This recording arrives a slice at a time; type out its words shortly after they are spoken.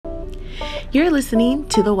You're listening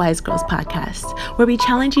to the Wise Girls Podcast, where we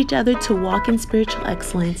challenge each other to walk in spiritual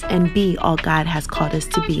excellence and be all God has called us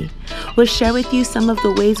to be. We'll share with you some of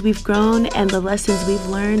the ways we've grown and the lessons we've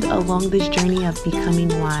learned along this journey of becoming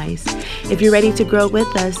wise. If you're ready to grow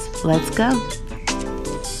with us, let's go.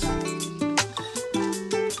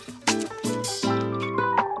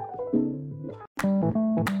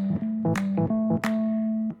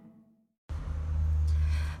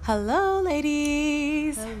 Hello,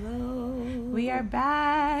 ladies. Hello. We are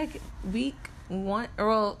back. Week one,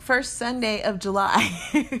 or first Sunday of July.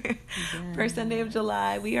 Yeah. First Sunday of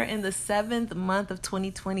July. We are in the 7th month of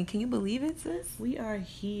 2020. Can you believe it, sis? We are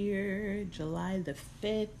here July the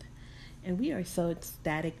 5th, and we are so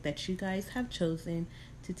ecstatic that you guys have chosen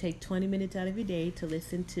to take 20 minutes out of your day to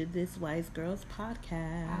listen to this Wise Girls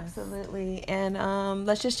podcast. Absolutely. And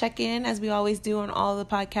let's just check in as we always do on all the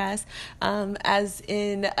podcasts.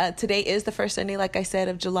 Today is the first Sunday, like I said,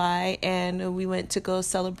 of July, and we went to go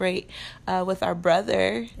celebrate with our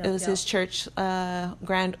brother. It was his church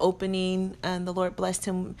grand opening, and the Lord blessed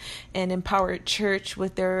him and empowered church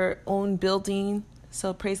with their own building.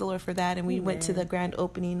 So praise the Lord for that. And we went to the grand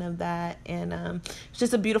opening of that. And it's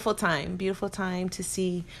just a beautiful time to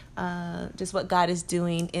see just what God is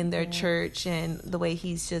doing in their church and the way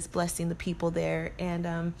he's just blessing the people there.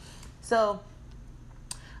 And so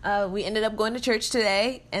we ended up going to church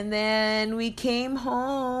today, and then we came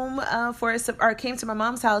home came to my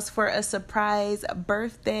mom's house for a surprise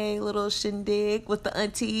birthday little shindig with the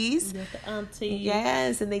aunties. With the aunties.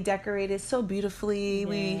 Yes, and they decorated so beautifully. Yes.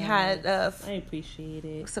 We had I appreciate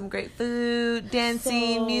it. Some great food,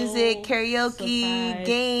 dancing, music, karaoke, surprise.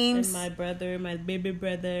 games. And my baby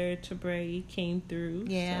brother Tabray came through.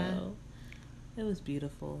 Yeah. So it was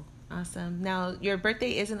beautiful. Awesome. Now, your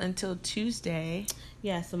birthday isn't until Tuesday.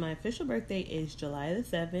 Yeah, so my official birthday is July the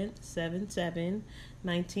 7th, 7/7,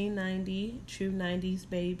 1990, true 90s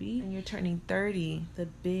baby. And you're turning 30. The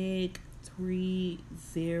big 30.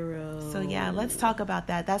 So, yeah, let's talk about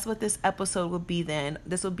that. That's what this episode will be then.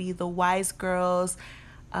 This will be the Wise Girls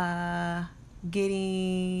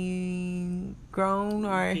getting grown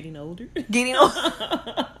or... Getting older. Getting old.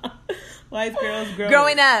 Wise girls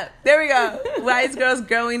growing up. There we go. Wise girls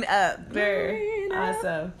growing up. Very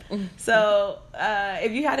awesome. So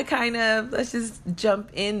if you had to let's just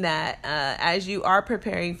jump in that as you are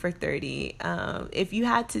preparing for 30, if you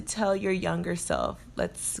had to tell your younger self,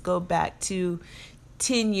 let's go back to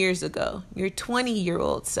 10 years ago, your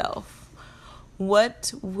 20-year-old self,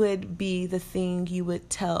 what would be the thing you would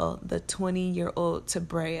tell the 20-year-old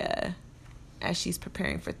Tabrea as she's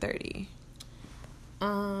preparing for 30?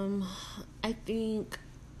 I think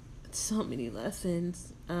so many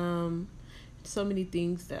lessons, so many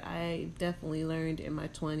things that I definitely learned in my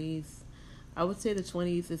 20s. I would say the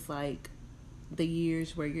 20s is like the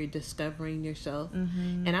years where you're discovering yourself.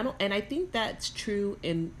 Mm-hmm. And I think that's true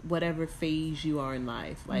in whatever phase you are in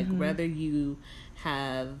life. Like whether you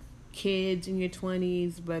have kids in your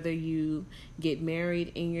 20s, whether you get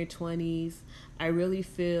married in your 20s, I really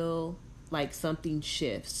feel like something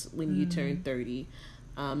shifts when you turn 30.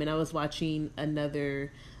 And I was watching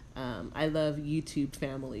another, I love YouTube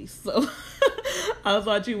families. So I was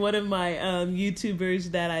watching one of my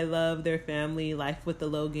YouTubers that I love, their family, Life with the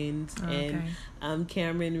Logans. Oh, okay. And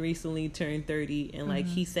Cameron recently turned 30. And like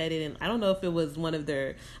he said it, and I don't know if it was I don't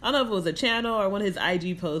know if it was a channel or one of his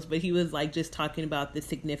IG posts, but he was like just talking about the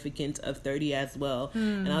significance of 30 as well.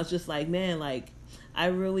 And I was just like, man, like, I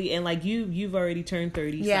really, and like you've already turned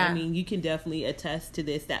 30. Yeah. So I mean, you can definitely attest to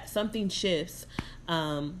this, that something shifts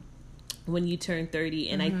when you turn 30.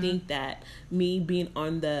 And I think that me being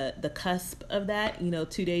on the cusp of that,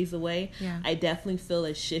 2 days away, I definitely feel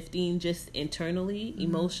a shifting just internally,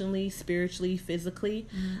 emotionally, spiritually, physically,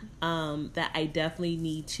 that I definitely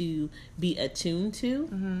need to be attuned to.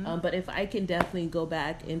 But if I can definitely go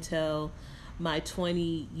back and tell my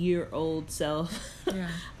 20-year-old self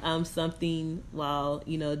something while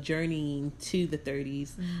journeying to the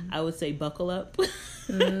 30s, I would say buckle up.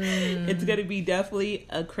 It's gonna be definitely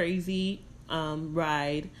a crazy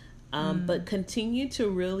ride, but continue to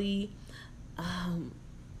really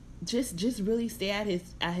just really stay at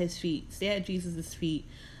his feet, stay at Jesus's feet,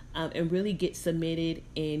 and really get submitted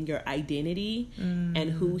in your identity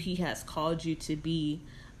and who he has called you to be.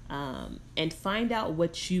 And find out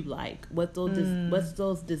what you like, what's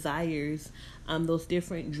those desires, those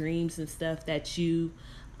different dreams and stuff that you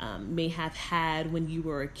may have had when you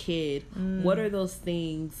were a kid. What are those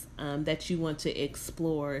things that you want to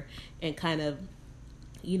explore and kind of,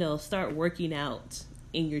 start working out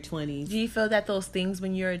in your 20s? Do you feel that those things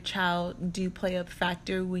when you're a child do play a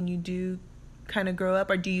factor when you do kind of grow up,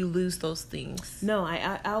 or do you lose those things? No,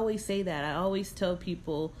 I always say that. I always tell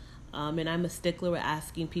people, and I'm a stickler with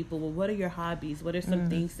asking people, well, what are your hobbies? What are some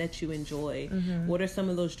things that you enjoy? What are some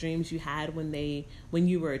of those dreams you had when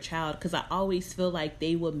you were a child? Because I always feel like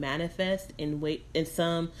they will manifest in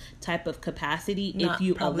some type of capacity if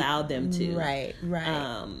you allow them to. Right.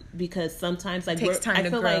 Because sometimes like takes time I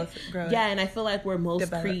feel grow, and I feel like we're most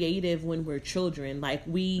creative when we're children. Like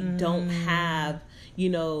we don't have,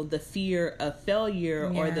 the fear of failure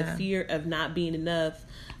or the fear of not being enough.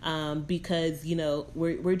 Because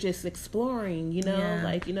we're just exploring,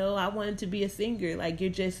 I wanted to be a singer. Like, you're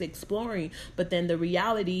just exploring. But then the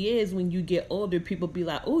reality is, when you get older, people be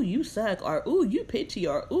like, "Ooh, you suck," or "Ooh, you pitchy,"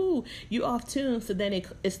 or "Ooh, you off tune." So then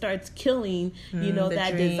it starts killing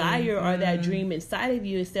that dream. Desire or that dream inside of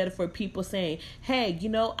you, instead of for people saying, "Hey,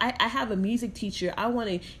 I have a music teacher. I want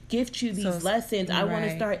to gift you these lessons. I want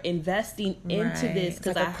to start investing into this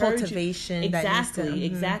because I heard cultivation." Exactly.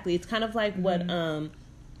 It's kind of like what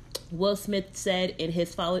Will Smith said in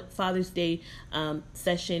his Father's Day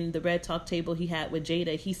session, the Red Talk table he had with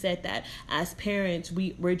Jada. He said that as parents,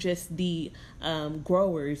 we're just the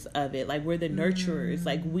growers of it. Like, we're the nurturers.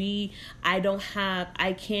 Like, I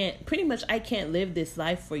can't live this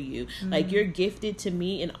life for you. Like, you're gifted to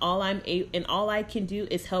me, and all I can do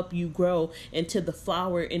is help you grow into the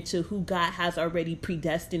flower, into who God has already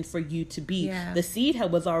predestined for you to be. Yeah. The seed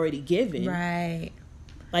was already given. Right.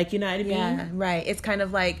 Like, you know what I mean? Yeah, right. It's kind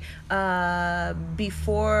of like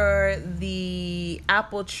before the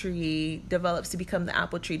apple tree develops to become the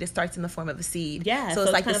apple tree, this starts in the form of a seed. Yeah. So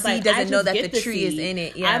it's like the seed doesn't know that the tree is in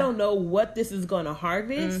it. Yeah. I don't know what this is going to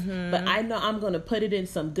harvest, but I know I'm going to put it in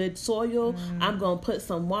some good soil. I'm going to put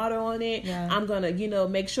some water on it. Yeah. I'm going to,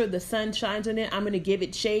 make sure the sun shines on it. I'm going to give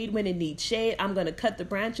it shade when it needs shade. I'm going to cut the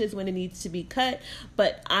branches when it needs to be cut.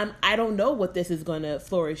 But I don't know what this is going to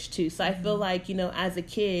flourish to. So I feel like, as a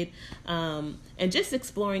kid, and just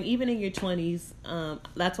exploring, even in your 20s,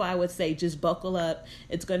 that's why I would say just buckle up.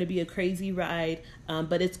 It's going to be a crazy ride,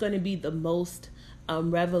 but it's going to be the most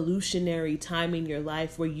revolutionary time in your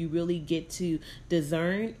life, where you really get to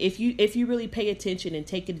discern, if you really pay attention and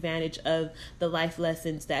take advantage of the life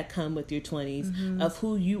lessons that come with your 20s, of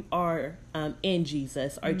who you are in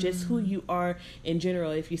Jesus, or just who you are in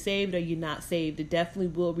general. If you're saved or you're not saved, it definitely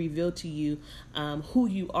will reveal to you who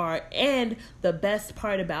you are. And the best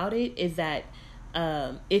part about it is that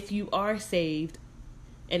if you are saved,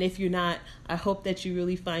 and if you're not, I hope that you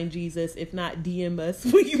really find Jesus. If not, DM us.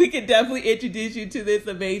 We can definitely introduce you to this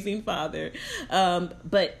amazing Father.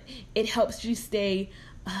 But it helps you stay.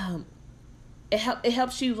 It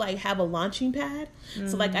helps you like have a launching pad.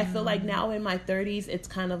 So like, I feel like now in my 30s, it's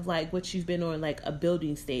kind of like what you've been on, like a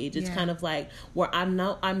building stage. It's kind of like where I'm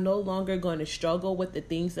no longer going to struggle with the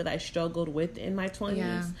things that I struggled with in my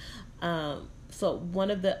 20s. So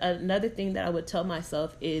another thing that I would tell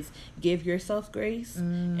myself is give yourself grace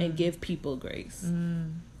and give people grace.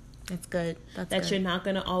 That's good. You're not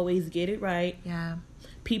going to always get it right. Yeah.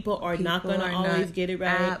 People are not going to always get it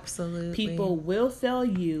right. Absolutely. People will fail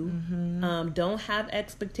you. Don't have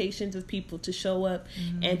expectations of people to show up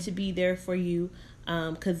and to be there for you,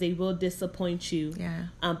 because they will disappoint you. Yeah.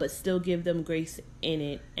 But still give them grace in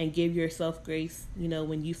it, and give yourself grace,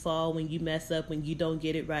 when you fall, when you mess up, when you don't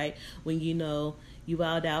get it right, when you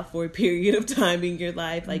wowed out for a period of time in your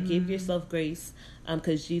life. Like, give yourself grace,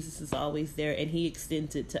 because Jesus is always there, and he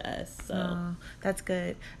extends it to us. So that's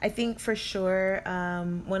good. I think for sure,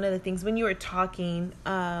 one of the things when you were talking,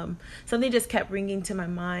 something just kept ringing to my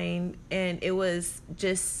mind, and it was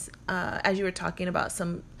just as you were talking about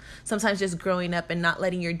sometimes just growing up and not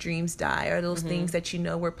letting your dreams die, or those things that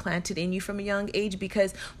were planted in you from a young age.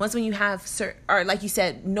 Because when you have or like you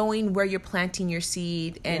said, knowing where you're planting your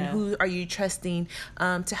seed and who are you trusting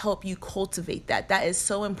to help you cultivate that is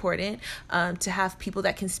so important, to have people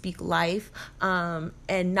that can speak life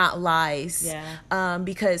and not lies.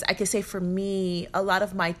 Because I could say for me, a lot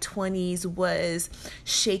of my 20s was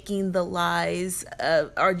shaking the lies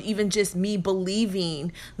or even just me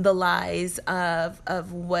believing the lies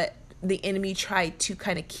of what the enemy tried to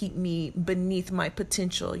kind of keep me beneath my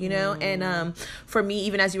potential, and for me,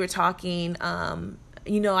 even as you were talking, I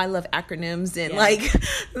love acronyms and like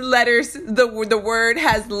letters. The word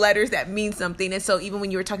has letters that mean something. And so even when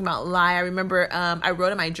you were talking about lie, I remember I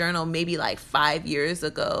wrote in my journal maybe like 5 years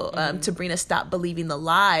ago to bring a stop believing the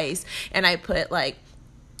lies. And I put like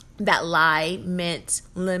that lie meant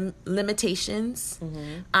limitations,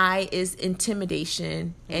 I is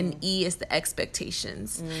intimidation, and E is the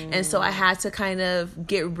expectations. And so I had to kind of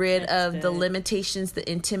get rid of the limitations, the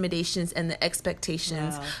intimidations, and the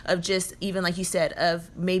expectations of just, even like you said, of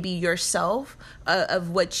maybe yourself, of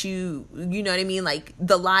what you know what I mean, like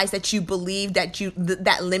the lies that you believed that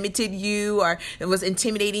that limited you, or it was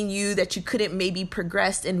intimidating you, that you couldn't maybe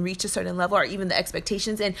progress and reach a certain level, or even the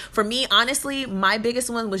expectations. And for me, honestly, my biggest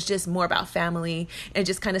one was just more about family, and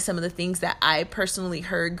just kind of some of the things that I personally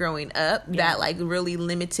heard growing up that like really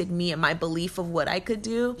limited me and my belief of what I could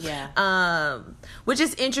do. Which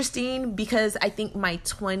is interesting, because I think my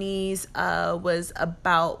 20s was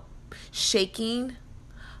about shaking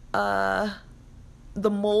the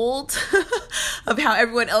mold of how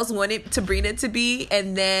everyone else wanted Sabrina to be.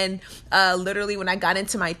 And then literally when I got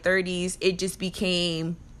into my 30s, it just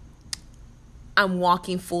became, I'm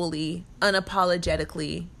walking fully,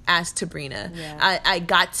 unapologetically as Sabrina. I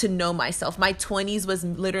got to know myself. My 20s was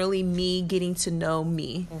literally me getting to know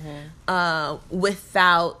me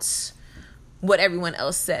without what everyone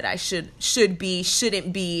else said I should be,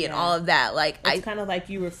 shouldn't be, and all of that. Like, it's kind of like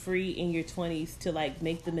you were free in your 20s to like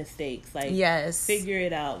make the mistakes, like figure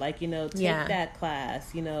it out, like, you know, take that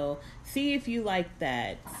class, you know, see if you like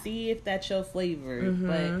that, see if that's your flavor.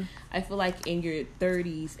 But I feel like in your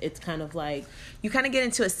 30s, it's kind of like you kind of get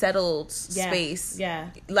into a settled space.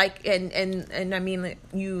 Like, and I mean, like,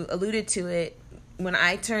 you alluded to it. When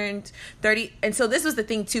I turned 30, and so this was the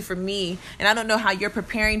thing too for me, and I don't know how you're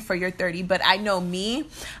preparing for your 30, but I know me,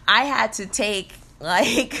 I had to take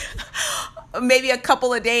like maybe a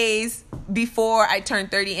couple of days before I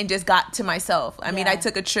turned 30 and just got to myself. I mean, I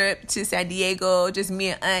took a trip to San Diego, just me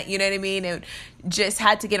and Aunt, you know what I mean? And just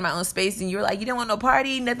had to get in my own space. And you were like, you didn't want no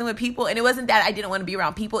party, nothing with people. And it wasn't that I didn't want to be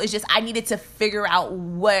around people. It's just I needed to figure out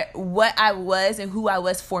what I was and who I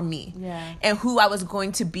was for me. And who I was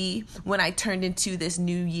going to be when I turned into this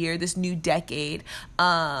new year, this new decade.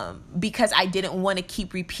 Because I didn't want to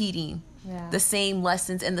keep repeating the same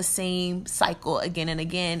lessons and the same cycle again and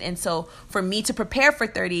again. And so for me to prepare for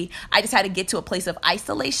 30, I just had to get to a place of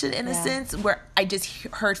isolation in a sense, where I just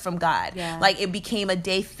heard from God. Like, it became a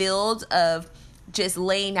day filled of just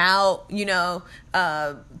laying out, you know,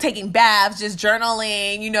 taking baths, just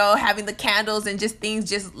journaling, you know, having the candles and just things,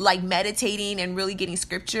 just like meditating and really getting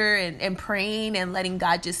scripture and praying and letting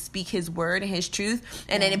God just speak his word and his truth.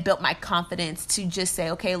 And then it built my confidence to just say,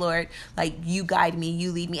 okay, Lord, like, you guide me,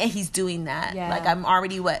 you lead me. And he's doing that. Like, I'm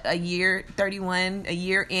already, 31, a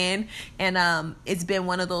year in. And it's been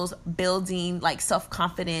one of those building, like,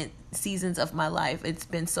 self-confident seasons of my life. It's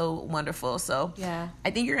been so wonderful. So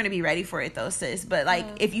I think you're going to be ready for it though, sis. But like,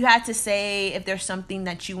 if you had to say, if there's something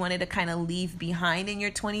that you wanted to kind of leave behind in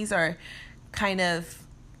your 20s, or kind of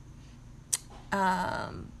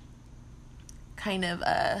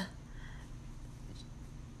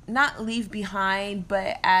not leave behind,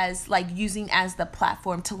 but as like using as the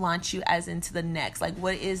platform to launch you as into the next, like,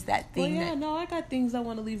 what is that thing? I got things I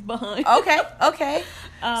want to leave behind. Okay.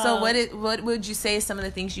 So what would you say is some of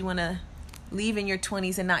the things you want to leave in your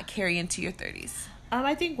 20s and not carry into your 30s?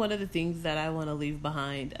 I think one of the things that I want to leave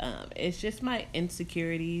behind is just my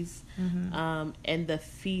insecurities, and the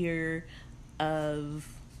fear of,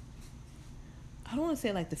 I don't want to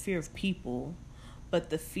say like the fear of people, but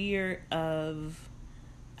the fear of,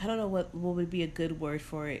 I don't know what would be a good word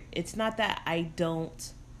for it. It's not that I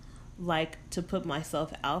don't like to put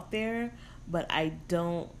myself out there, but I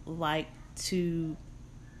don't like to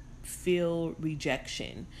feel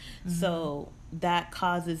rejection. So that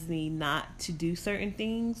causes me not to do certain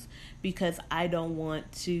things, because I don't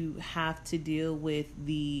want to have to deal with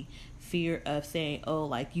the fear of saying, oh,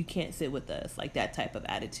 like, you can't sit with us, like that type of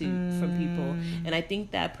attitude from people. And I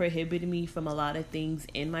think that prohibited me from a lot of things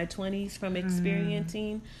in my 20s from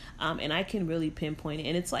experiencing, and I can really pinpoint it.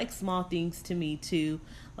 And it's like small things to me too,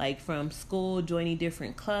 like from school, joining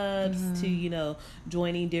different clubs, to, you know,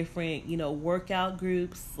 joining different, you know, workout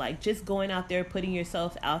groups, like just going out there, putting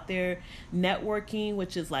yourself out there, networking,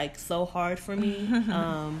 which is like so hard for me,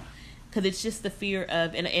 because it's just the fear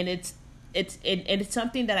of, and it's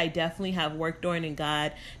something that I definitely have worked on, and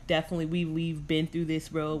God definitely, we've been through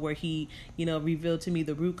this road where he, you know, revealed to me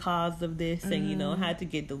the root cause of this, and, you know, had to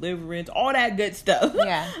get deliverance, all that good stuff.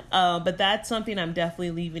 But that's something I'm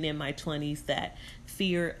definitely leaving in my 20s, that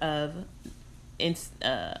fear of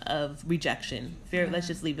rejection. Let's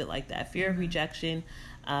just leave it like that. Fear of rejection,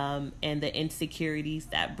 and the insecurities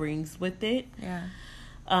that brings with it.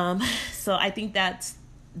 So I think that's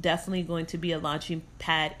definitely going to be a launching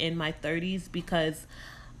pad in my 30s, because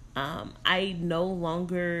I no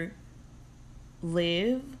longer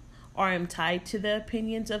live or am tied to the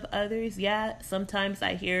opinions of others. Yeah, sometimes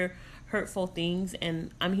I hear hurtful things,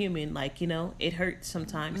 and I'm human. Like, it hurts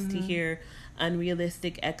sometimes to hear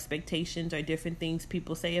unrealistic expectations or different things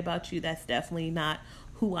people say about you. That's definitely not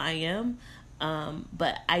who I am.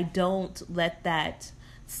 But I don't let that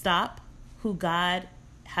stop who God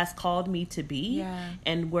has called me to be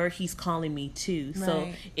and where he's calling me to. Right. So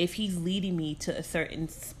if he's leading me to a certain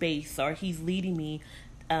space, or he's leading me,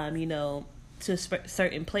 to a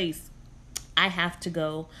certain place, I have to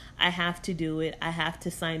go. I have to do it. I have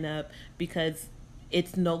to sign up, because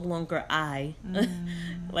it's no longer I.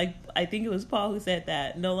 Like, I think it was Paul who said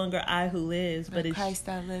that. No longer I who lives, but it's Christ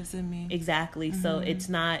that lives in me. Exactly. So it's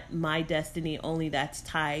not my destiny only that's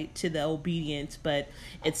tied to the obedience, but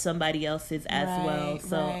it's somebody else's as well.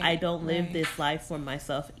 So I don't live this life for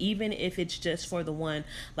myself, even if it's just for the one.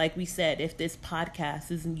 Like we said, if this podcast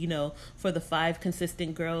is, for the 5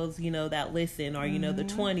 consistent girls, that listen, or, the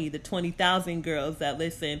 20,000 girls that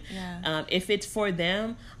listen. Yeah. If it's for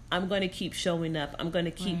them, I'm going to keep showing up. I'm going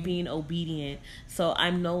to keep being obedient. So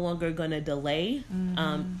I'm no longer going to delay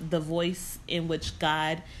the voice in which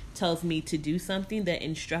God tells me to do something, the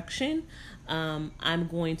instruction. I'm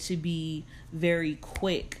going to be very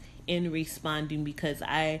quick in responding, because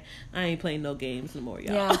I ain't playing no games no more,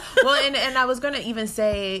 y'all. Yeah. Well, and I was going to even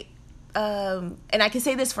say, and I can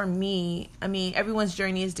say this for me. I mean, everyone's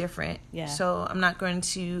journey is different. Yeah. So I'm not going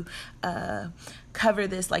to cover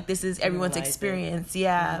this like this is everyone's experience.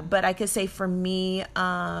 Yeah. Mm-hmm. But I could say for me,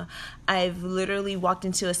 I've literally walked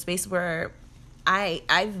into a space where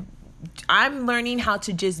I'm learning how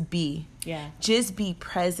to just be. Yeah. Just be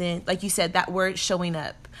present. Like you said, that word, showing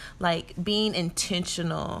up, like being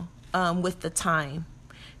intentional with the time,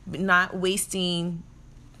 not wasting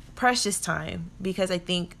precious time. Because I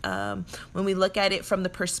think when we look at it from the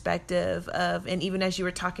perspective of, and even as you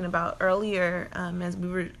were talking about earlier, as we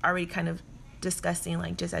were already kind of discussing,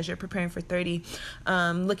 like just as you're preparing for 30,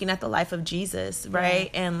 looking at the life of Jesus,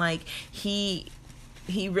 right? And like he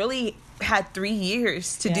really had 3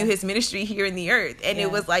 years to do his ministry here in the earth, and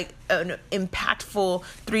it was like an impactful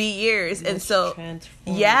 3 years. And so and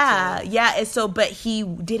so, but he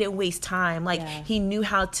didn't waste time. Like he knew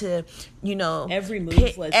how to, every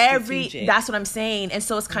move was strategic. That's what I'm saying. And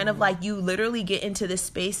so it's kind of like you literally get into this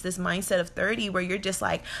space, this mindset of 30, where you're just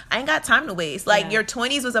like, I ain't got time to waste. Like your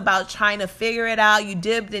 20s was about trying to figure it out. You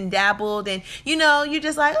dipped and dabbled, and you're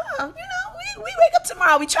just like, we wake up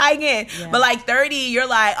tomorrow, we try again. But like 30, you're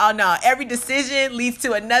like, oh no, every decision leads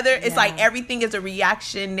to another. It's like everything is a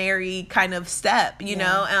reactionary kind of step,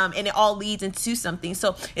 and it all leads into something.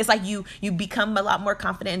 So it's like you become a lot more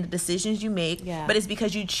confident in the decisions you make, but it's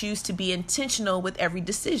because you choose to be intentional with every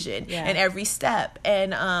decision and every step.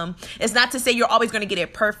 And it's not to say you're always going to get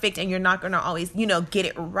it perfect, and you're not going to always get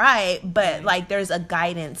it right, but like there's a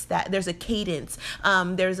guidance, that there's a cadence,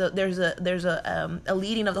 there's a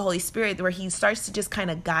leading of the Holy Spirit, where he starts to just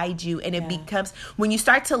kind of guide you. And it becomes, when you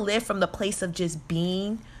start to live from the place of just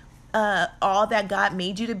being all that God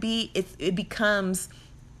made you to be, it becomes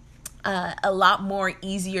a lot more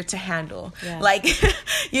easier to handle. Like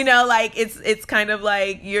like it's kind of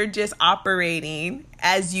like you're just operating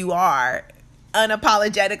as you are,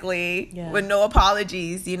 unapologetically, with no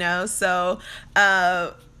apologies, so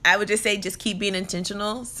I would just say, just keep being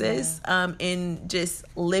intentional, sis, in just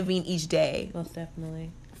living each day. Most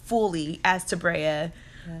definitely. Fully as Tabrea,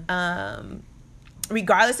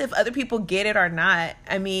 regardless if other people get it or not.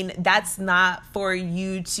 I mean, that's not for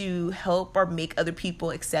you to help or make other people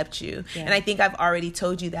accept you. And I think I've already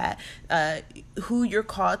told you that who you're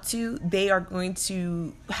called to, they are going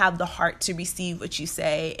to have the heart to receive what you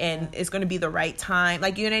say, and it's going to be the right time.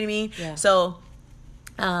 Like, you know what I mean? So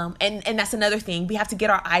and that's another thing. We have to get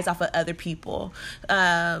our eyes off of other people.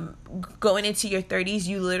 Going into your 30s,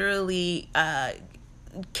 you literally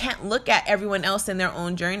can't look at everyone else in their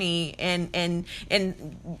own journey and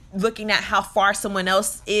looking at how far someone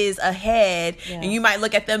else is ahead. And you might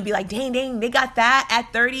look at them and be like, dang, they got that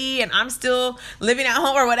at 30 and I'm still living at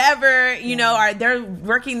home or whatever, or they're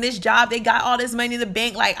working this job, they got all this money in the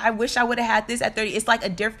bank. Like, I wish I would have had this at 30. It's like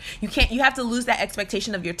you have to lose that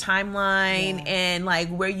expectation of your timeline and like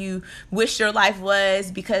where you wish your life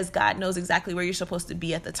was, because God knows exactly where you're supposed to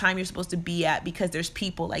be at the time you're supposed to be at, because there's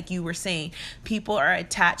people, like you were saying, people are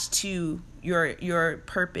attached to your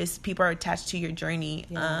purpose. People are attached to your journey.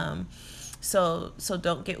 So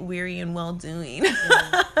don't get weary in well doing. If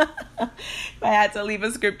I had to leave a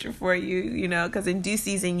scripture for you, because in due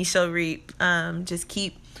season you shall reap. Just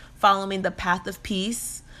keep following the path of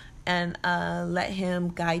peace, and let him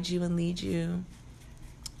guide you and lead you.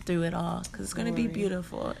 through it all, because it's going to be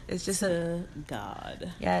beautiful. It's just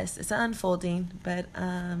God. Yes, it's an unfolding, but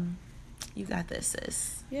you got this,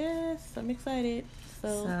 sis. Yes, I'm excited.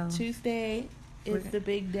 So Tuesday is the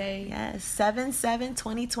big day. Yes,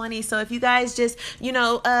 7/7/2020. So if you guys just,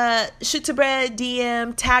 shoot to Bread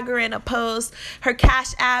DM, tag her in a post. Her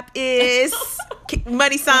Cash App is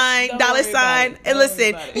money sign, dollar sign. And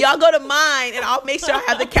listen, y'all go to mine and I'll make sure I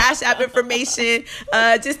have the Cash App information.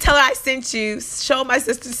 Just tell her I sent you. Show my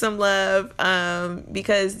sister some love.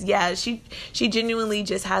 Because she genuinely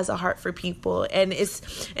just has a heart for people. And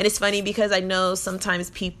it's funny because I know sometimes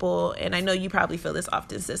people, and I know you probably feel this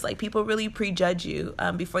often, sis, like people really prejudge you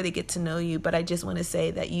before they get to know you, but I just want to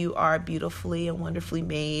say that you are beautifully and wonderfully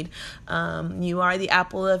made. You are the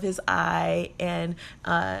apple of his eye, and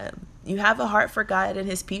you have a heart for God and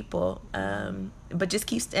his people. But just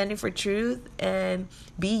keep standing for truth and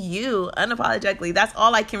be you unapologetically. That's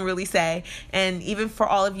all I can really say. And even for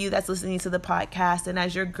all of you that's listening to the podcast, and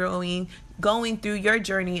as you're going through your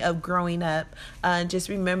journey of growing up, just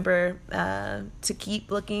remember to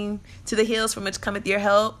keep looking to the hills from which cometh your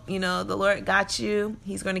help. The Lord got you.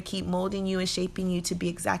 He's going to keep molding you and shaping you to be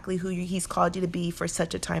exactly who he's called you to be for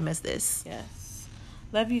such a time as this. Yes.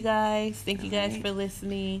 Love you guys. Thank you guys for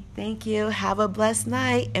listening. Thank you. Have a blessed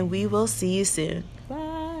night, and we will see you soon.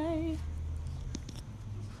 Bye.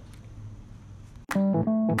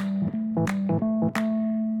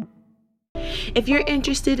 If you're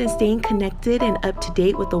interested in staying connected and up to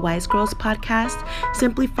date with the Wise Girls podcast,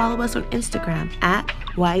 simply follow us on Instagram at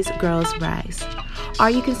Wise Girls Rise. Or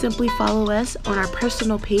you can simply follow us on our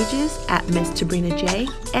personal pages at Miss Tabrina J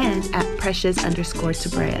and at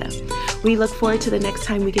Precious_Tabrea. We look forward to the next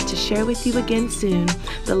time we get to share with you again soon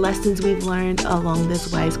the lessons we've learned along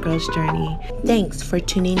this Wise Girls journey. Thanks for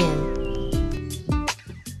tuning in.